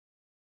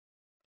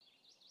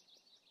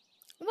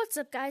What's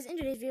up, guys? In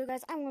today's video,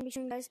 guys, I'm going to be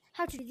showing you guys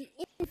how to do the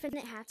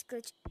infinite hats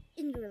glitch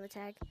in Gorilla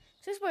Tag.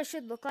 So this is what it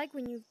should look like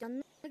when you've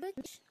done the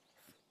glitch.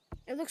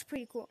 It looks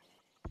pretty cool.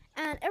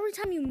 And every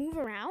time you move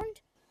around,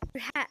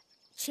 your hat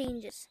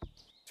changes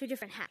to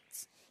different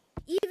hats.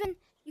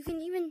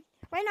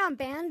 Right now I'm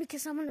banned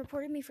because someone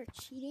reported me for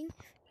cheating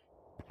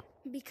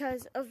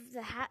because of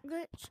the hat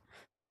glitch.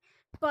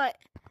 But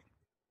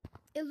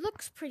it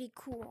looks pretty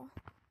cool.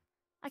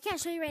 I can't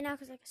show you right now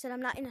because, like I said,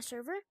 I'm not in a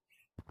server.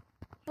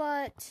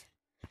 But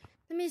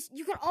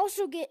you can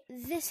also get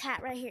this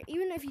hat right here,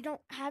 even if you don't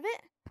have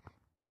it.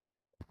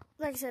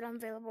 Like I said, I'm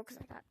available because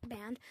I got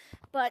banned.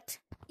 But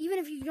even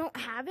if you don't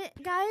have it,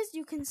 guys,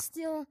 you can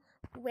still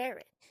wear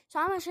it. So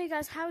I'm going to show you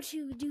guys how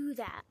to do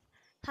that.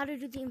 How to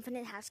do the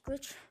infinite hats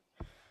glitch.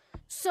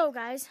 So,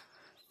 guys,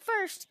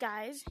 first,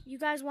 guys, you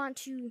guys want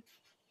to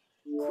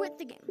quit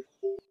the game.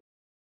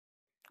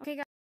 Okay,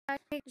 guys,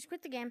 just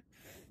quit the game.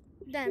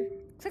 Then,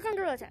 click on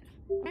Gorilla Tag.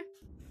 Okay?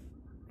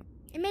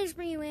 It may just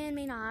bring you in,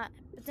 may not.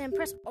 But then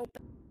press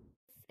open.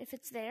 If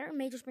it's there, it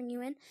may just bring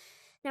you in.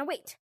 Now,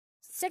 wait.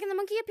 Second the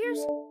monkey appears,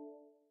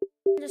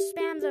 just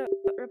spam the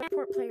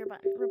report player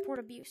button. Report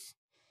abuse.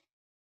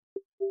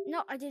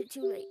 No, I did it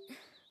too late.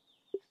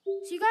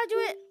 So you gotta do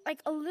it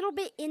like a little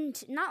bit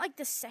into, not like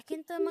the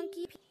second the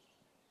monkey,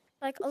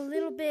 like a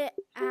little bit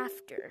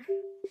after.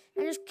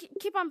 And just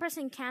keep on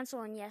pressing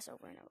cancel and yes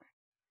over and over.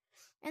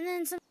 And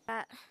then some of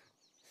that,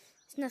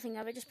 it's nothing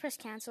of it, just press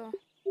cancel.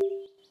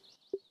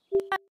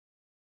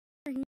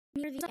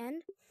 Near the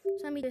end,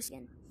 so let me do this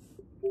again.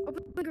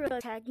 Open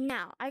Gorilla Tag.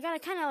 Now, I gotta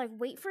kind of like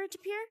wait for it to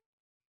appear.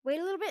 Wait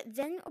a little bit,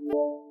 then open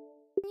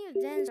it,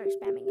 then start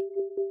spamming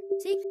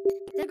it. See?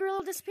 Then Gorilla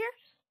will disappear.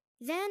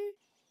 Then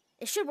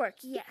it should work.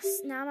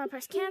 Yes. Now I'm gonna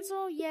press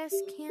cancel. Yes.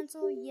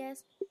 Cancel.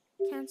 Yes.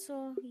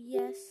 Cancel.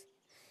 Yes.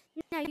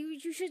 Now you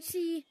should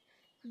see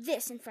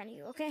this in front of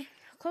you. Okay.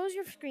 Close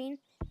your screen.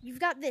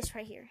 You've got this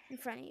right here in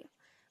front of you.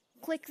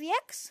 Click the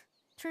X.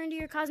 Turn to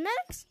your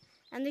cosmetics,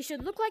 and they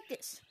should look like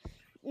this.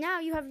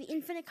 Now you have the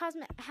infinite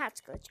hats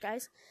glitch,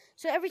 guys.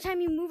 So every time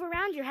you move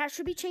around, your hat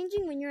should be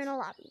changing when you're in a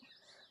lobby.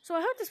 So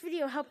I hope this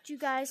video helped you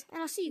guys, and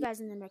I'll see you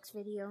guys in the next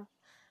video.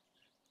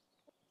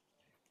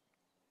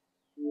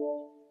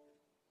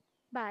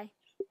 Bye.